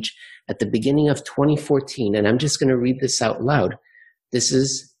public speech at the beginning of 2014. And I'm just going to read this out loud. This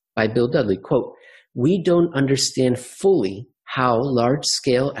is by Bill Dudley, quote, "We don't understand fully how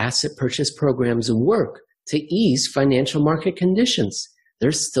large-scale asset purchase programs work to ease financial market conditions.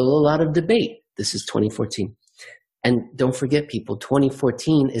 There's still a lot of debate." This is 2014. And don't forget, people,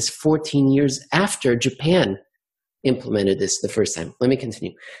 2014 is 14 years after Japan implemented this the first time. Let me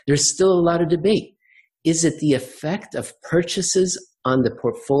continue. There's still a lot of debate. Is it the effect of purchases on the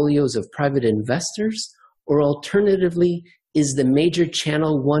portfolios of private investors, or alternatively, is the major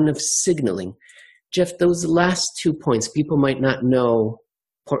channel one of signaling? Jeff, those last 2 points, people might not know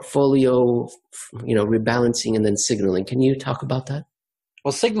portfolio, rebalancing and then signaling. Can you talk about that?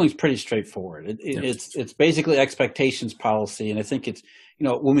 Well, signaling is pretty straightforward. It's basically expectations policy, and I think it's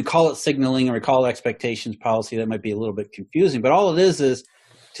when we call it signaling or we call it expectations policy, that might be a little bit confusing. But all it is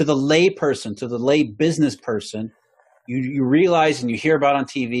to the lay person, to the lay business person, you realize and you hear about on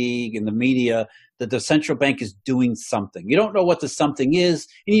TV and the media that the central bank is doing something. You don't know what the something is,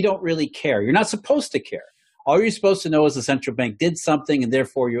 and you don't really care. You're not supposed to care. All you're supposed to know is the central bank did something, and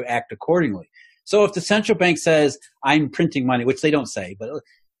therefore you act accordingly. So if the central bank says, I'm printing money, which they don't say, but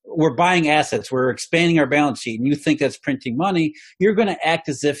we're buying assets, we're expanding our balance sheet, and you think that's printing money, you're going to act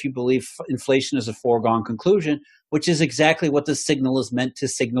as if you believe inflation is a foregone conclusion, which is exactly what the signal is meant to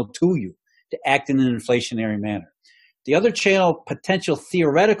signal to you, to act in an inflationary manner. The other channel, potential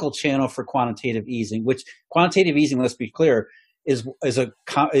theoretical channel for quantitative easing, which quantitative easing, let's be clear, is a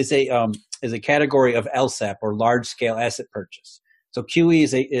category of LSAP, or large scale asset purchase. So QE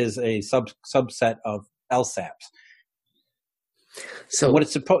is a subset of LSAPs. So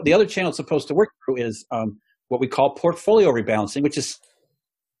the other channel it's supposed to work through is what we call portfolio rebalancing, which is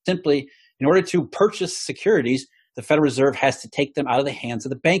simply, in order to purchase securities, the Federal Reserve has to take them out of the hands of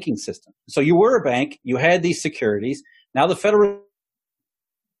the banking system. So you were a bank, you had these securities, now the Federal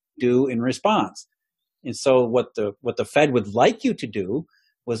do in response. And so what the Fed would like you to do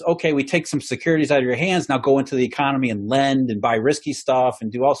was, okay, we take some securities out of your hands, now go into the economy and lend and buy risky stuff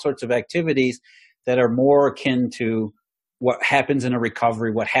and do all sorts of activities that are more akin to what happens in a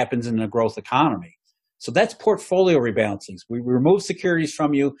recovery, what happens in a growth economy. So that's portfolio rebalancing. We remove securities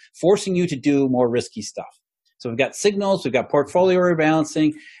from you, forcing you to do more risky stuff. So we've got signals, we've got portfolio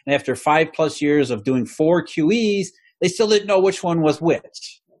rebalancing, and after 5+ years of doing 4 QEs, they still didn't know which one was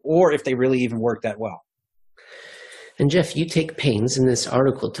which, or if they really even worked that well. And Jeff, you take pains in this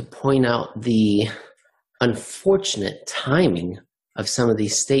article to point out the unfortunate timing of some of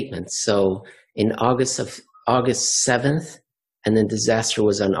these statements. So in August 7th, and then disaster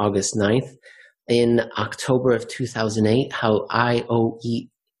was on August 9th. In October of 2008, how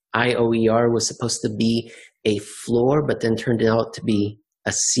IOER was supposed to be a floor, but then turned out to be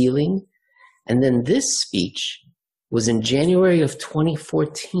a ceiling. And then this speech was in January of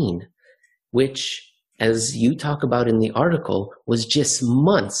 2014, which, as you talk about in the article, was just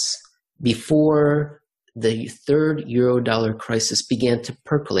months before the third euro-dollar crisis began to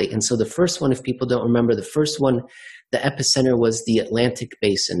percolate. And so the first one, if people don't remember, the first one, the epicenter was the Atlantic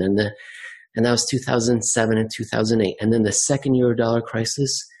Basin, and that was 2007 and 2008. And then the second euro-dollar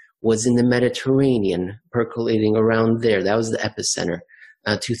crisis was in the Mediterranean, percolating around there. That was the epicenter,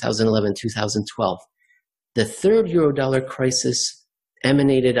 2011, 2012. The third euro-dollar crisis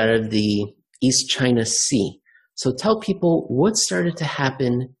emanated out of the East China Sea. So tell people what started to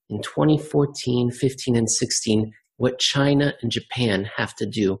happen in 2014, 15, and 16, what China and Japan have to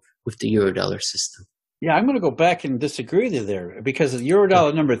do with the Eurodollar system. Yeah, I'm going to go back and disagree with you there, because the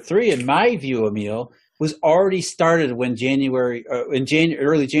Eurodollar number 3, in my view, Emil, was already started when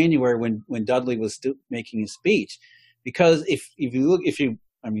early January when Dudley was making his speech. Because if you look, the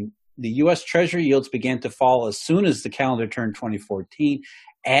U.S. Treasury yields began to fall as soon as the calendar turned 2014,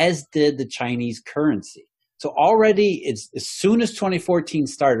 as did the Chinese currency. So already, as soon as 2014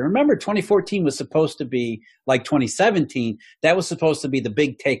 started, remember 2014 was supposed to be like 2017. That was supposed to be the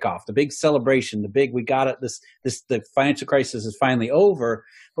big takeoff, the big celebration, we got it. The financial crisis is finally over.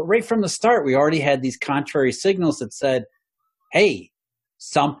 But right from the start, we already had these contrary signals that said, hey,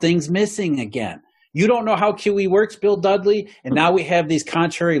 something's missing again. You don't know how QE works, Bill Dudley, and now we have these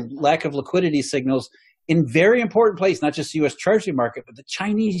contrary lack of liquidity signals in very important place, not just the U.S. Treasury market, but the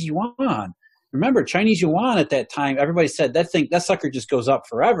Chinese yuan. Remember, Chinese yuan at that time, everybody said that sucker just goes up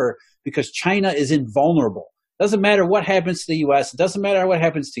forever because China is invulnerable. Doesn't matter what happens to the U.S. It doesn't matter what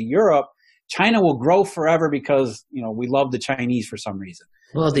happens to Europe. China will grow forever because, we love the Chinese for some reason.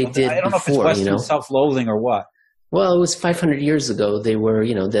 Well, they did before, I don't know if it's Western self-loathing or what. Well, it was 500 years ago. They were,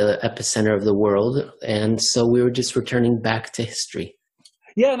 the epicenter of the world. And so we were just returning back to history.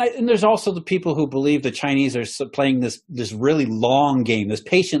 Yeah, and there's also the people who believe the Chinese are playing this really long game, this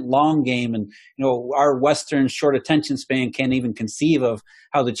patient long game, and our Western short attention span can't even conceive of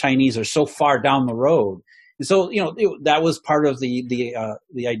how the Chinese are so far down the road. And so that was part of the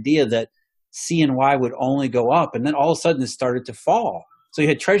idea that CNY would only go up, and then all of a sudden it started to fall. So you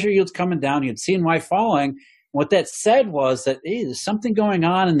had Treasury yields coming down, you had CNY falling, What that said was that there's something going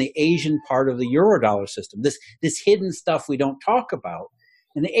on in the Asian part of the Eurodollar system, this hidden stuff we don't talk about.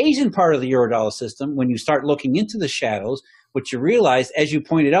 In the Asian part of the Eurodollar system, when you start looking into the shadows, what you realize, as you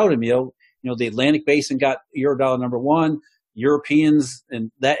pointed out, Emil, the Atlantic Basin got Eurodollar number one, Europeans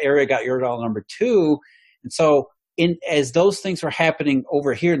in that area got Eurodollar number two. And so as those things were happening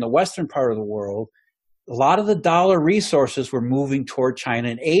over here in the Western part of the world, a lot of the dollar resources were moving toward China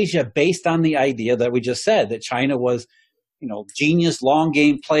and Asia based on the idea that we just said, that China was, genius long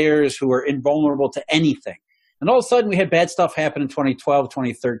game players who were invulnerable to anything. And all of a sudden we had bad stuff happen in 2012,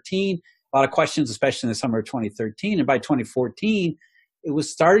 2013, a lot of questions, especially in the summer of 2013. And by 2014, it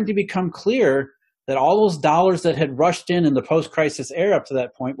was starting to become clear that all those dollars that had rushed in the post-crisis era up to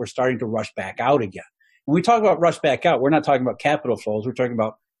that point were starting to rush back out again. When we talk about rush back out, we're not talking about capital flows. We're talking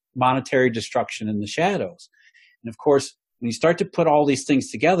about monetary destruction in the shadows. And of course, when you start to put all these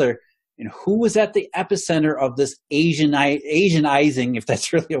things together, who was at the epicenter of this Asianizing, if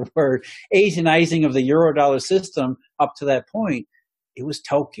that's really a word, Asianizing of the Eurodollar system up to that point? It was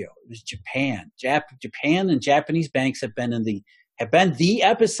Tokyo. It was Japan. Japan and Japanese banks have been the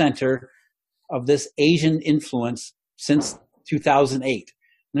epicenter of this Asian influence since 2008.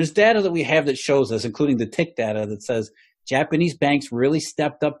 And there's data that we have that shows us, including the TIC data, that says Japanese banks really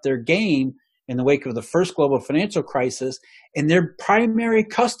stepped up their game in the wake of the first global financial crisis, and their primary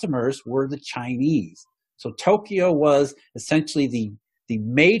customers were the Chinese. So Tokyo was essentially the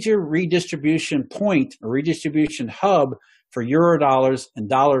major redistribution point, or redistribution hub for Eurodollars and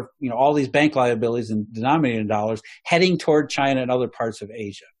dollar, all these bank liabilities and denominated in dollars heading toward China and other parts of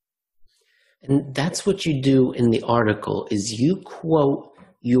Asia. And that's what you do in the article, is you quote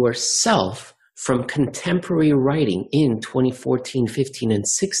yourself from contemporary writing in 2014, 15, and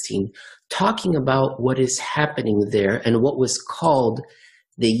 16, talking about what is happening there and what was called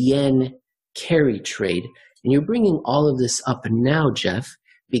the yen carry trade. And you're bringing all of this up now, Jeff,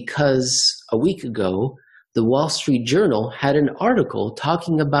 because a week ago, the Wall Street Journal had an article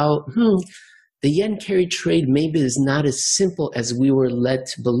talking about, the yen carry trade maybe is not as simple as we were led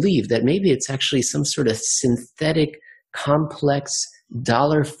to believe, that maybe it's actually some sort of synthetic, complex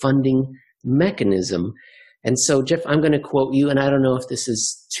dollar funding mechanism. And so, Jeff, I'm going to quote you, and I don't know if this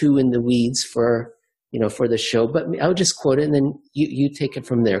is too in the weeds for the show, but I'll just quote it and then you take it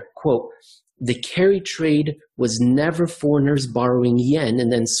from there. Quote, "The carry trade was never foreigners borrowing yen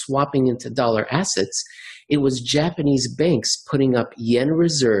and then swapping into dollar assets. It was Japanese banks putting up yen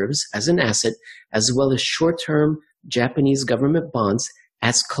reserves as an asset, as well as short-term Japanese government bonds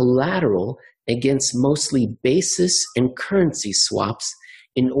as collateral against mostly basis and currency swaps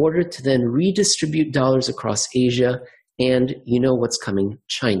in order to then redistribute dollars across Asia and, what's coming,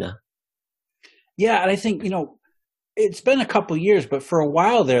 China." Yeah, and I think, it's been a couple of years, but for a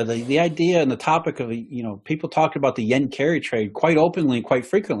while there, the idea and the topic of, people talked about the yen carry trade quite openly and quite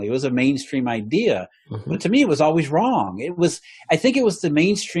frequently. It was a mainstream idea, but to me, it was always wrong. I think it was the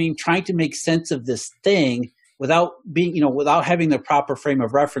mainstream trying to make sense of this thing without without having the proper frame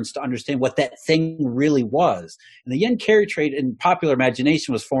of reference to understand what that thing really was. And the yen carry trade in popular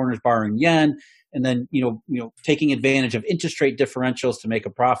imagination was foreigners borrowing yen and then, taking advantage of interest rate differentials to make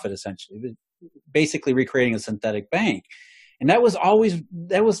a profit, essentially, basically recreating a synthetic bank. And it was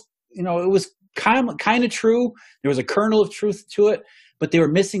kind of true. There was a kernel of truth to it, but they were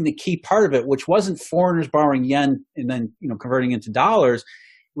missing the key part of it, which wasn't foreigners borrowing yen and then, converting into dollars.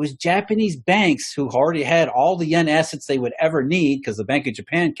 It was Japanese banks who already had all the yen assets they would ever need because the Bank of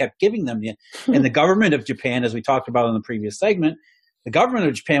Japan kept giving them yen. And the government of Japan, as we talked about in the previous segment, the government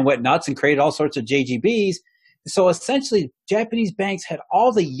of Japan went nuts and created all sorts of JGBs. So essentially, Japanese banks had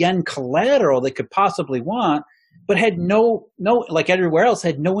all the yen collateral they could possibly want, but had no, like everywhere else,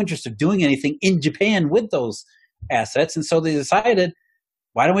 had no interest of doing anything in Japan with those assets. And so they decided,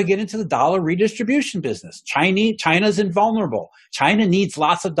 why don't we get into the dollar redistribution business? China's invulnerable. China needs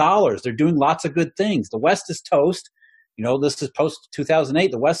lots of dollars. They're doing lots of good things. The West is toast. This is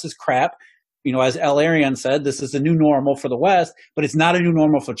post-2008. The West is crap. As El Arian said, this is the new normal for the West, but it's not a new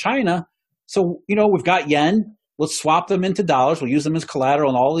normal for China. So, we've got yen. Let's swap them into dollars. We'll use them as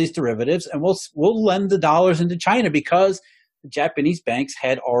collateral in all these derivatives, and we'll lend the dollars into China because the Japanese banks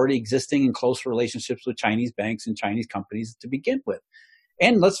had already existing and close relationships with Chinese banks and Chinese companies to begin with.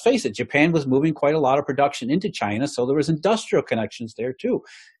 And let's face it, Japan was moving quite a lot of production into China, so there was industrial connections there too.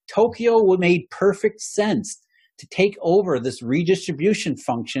 Tokyo made perfect sense to take over this redistribution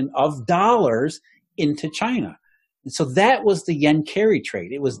function of dollars into China. And so that was the yen carry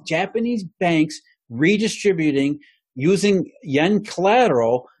trade. It was Japanese banks redistributing using yen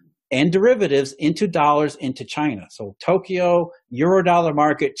collateral and derivatives into dollars into China. So Tokyo, Eurodollar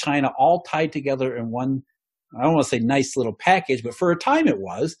market, China, all tied together in one I don't want to say nice little package, but for a time it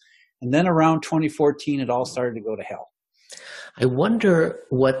was. And then around 2014, it all started to go to hell. I wonder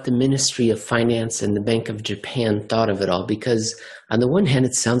what the Ministry of Finance and the Bank of Japan thought of it all, because on the one hand,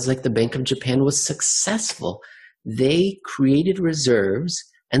 it sounds like the Bank of Japan was successful. They created reserves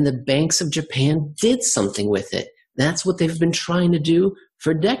and the banks of Japan did something with it. That's what they've been trying to do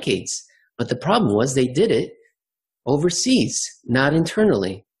for decades. But the problem was they did it overseas, not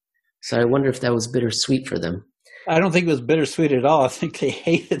internally. So I wonder if that was bittersweet for them. I don't think it was bittersweet at all. I think they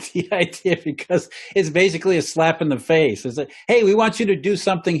hated the idea because it's basically a slap in the face. It's like, hey, we want you to do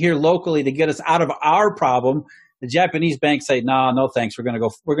something here locally to get us out of our problem. The Japanese banks say, no thanks. We're going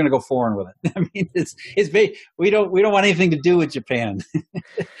to go foreign with it. I mean, we don't want anything to do with Japan.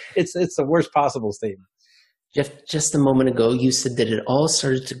 It's the worst possible statement. Jeff, just a moment ago, you said that it all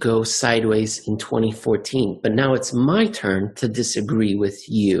started to go sideways in 2014, but now it's my turn to disagree with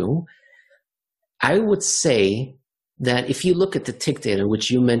you. I would say that if you look at the tick data, which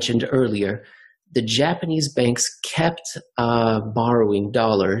you mentioned earlier, the Japanese banks kept borrowing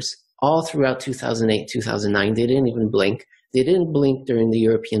dollars all throughout 2008, 2009. They didn't even blink. They didn't blink during the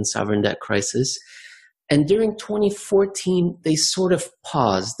European sovereign debt crisis. And during 2014, they sort of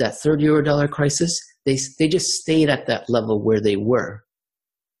paused that third euro-dollar crisis. They just stayed at that level where they were.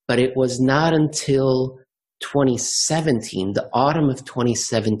 But it was not until 2017, the autumn of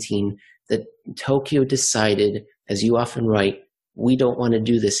 2017, that Tokyo decided, as you often write, we don't want to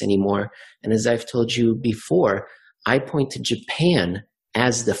do this anymore. And as I've told you before, I point to Japan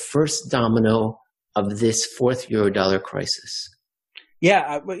as the first domino of this fourth euro-dollar crisis.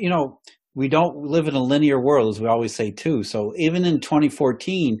 Yeah, but we don't live in a linear world, as we always say too. So even in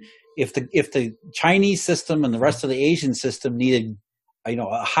 2014, if the Chinese system and the rest of the Asian system needed,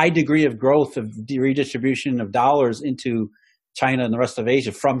 a high degree of growth of redistribution of dollars into China and the rest of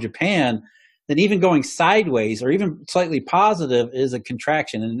Asia from Japan, then even going sideways or even slightly positive is a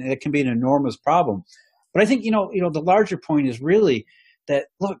contraction, and it can be an enormous problem. But I think the larger point is really that,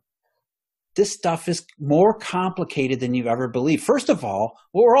 look, this stuff is more complicated than you ever believed. First of all,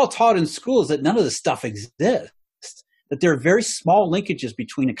 what we're all taught in school is that none of this stuff exists, that there are very small linkages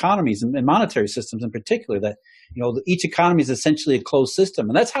between economies and monetary systems in particular, that each economy is essentially a closed system.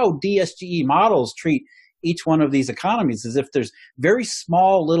 And that's how DSGE models treat each one of these economies, as if there's very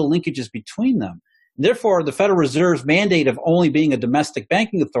small little linkages between them. And therefore, the Federal Reserve's mandate of only being a domestic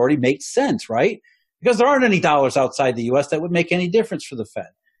banking authority makes sense, right? Because there aren't any dollars outside the U.S. that would make any difference for the Fed.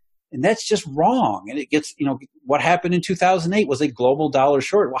 And that's just wrong. And it gets, what happened in 2008 was a global dollar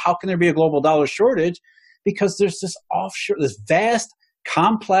shortage. Well, how can there be a global dollar shortage? Because there's this vast,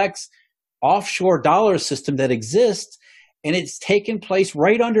 complex offshore dollar system that exists, and it's taken place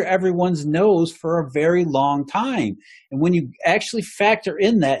right under everyone's nose for a very long time. And when you actually factor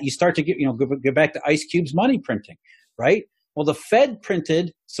in that, you start to go back to Ice Cube's money printing, right? Well, the Fed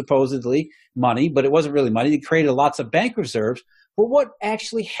printed supposedly money, but it wasn't really money. They created lots of bank reserves. But what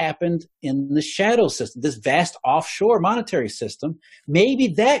actually happened in the shadow system, this vast offshore monetary system, maybe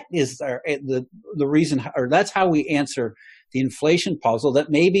that is the reason, or that's how we answer the inflation puzzle, that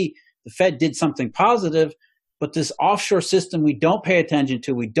maybe the Fed did something positive, but this offshore system we don't pay attention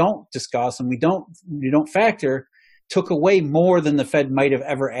to, we don't discuss, and we don't factor, took away more than the Fed might have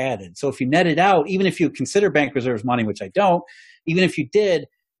ever added. So if you net it out, even if you consider bank reserves money, which I don't, even if you did,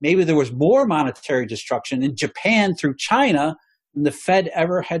 maybe there was more monetary destruction in Japan through China than the Fed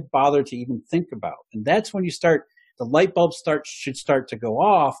ever had bothered to even think about. And that's when the light bulbs should start to go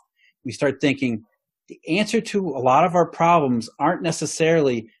off. We start thinking the answer to a lot of our problems aren't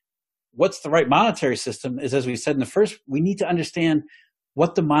necessarily what's the right monetary system, is, as we said in the first, we need to understand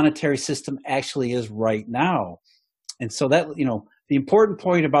what the monetary system actually is right now. And so that, the important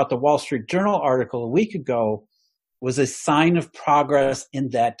point about the Wall Street Journal article a week ago was a sign of progress in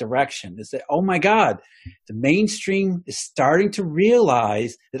that direction. Is that, oh my God, the mainstream is starting to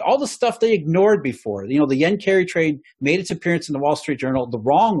realize that all the stuff they ignored before, the yen carry trade made its appearance in the Wall Street Journal the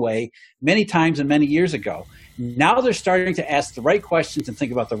wrong way many times and many years ago. Now they're starting to ask the right questions and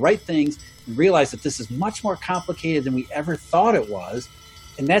think about the right things and realize that this is much more complicated than we ever thought it was.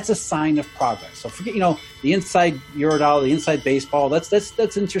 And that's a sign of progress. So forget, the inside Eurodollar, the inside baseball, that's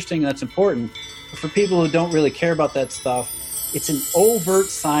interesting and that's important. But for people who don't really care about that stuff, it's an overt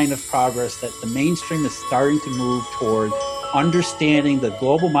sign of progress that the mainstream is starting to move toward understanding the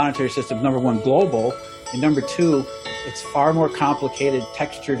global monetary system, number one, global, and number two, it's far more complicated,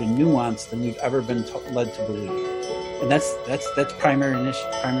 textured, and nuanced than we've ever been led to believe. And that's primarily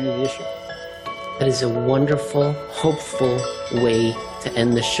the issue. That is a wonderful, hopeful way to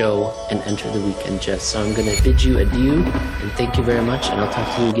end the show and enter the weekend, Jeff. So I'm going to bid you adieu, and thank you very much, and I'll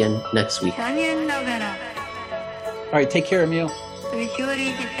talk to you again next week. All right, take care, Emil. 勝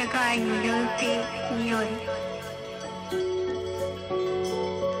利世界の両手により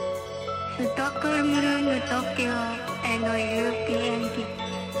ストックホルムの東京への郵便機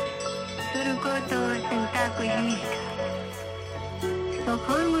することを選択しました。ストッ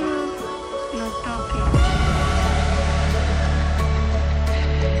クホルムの東京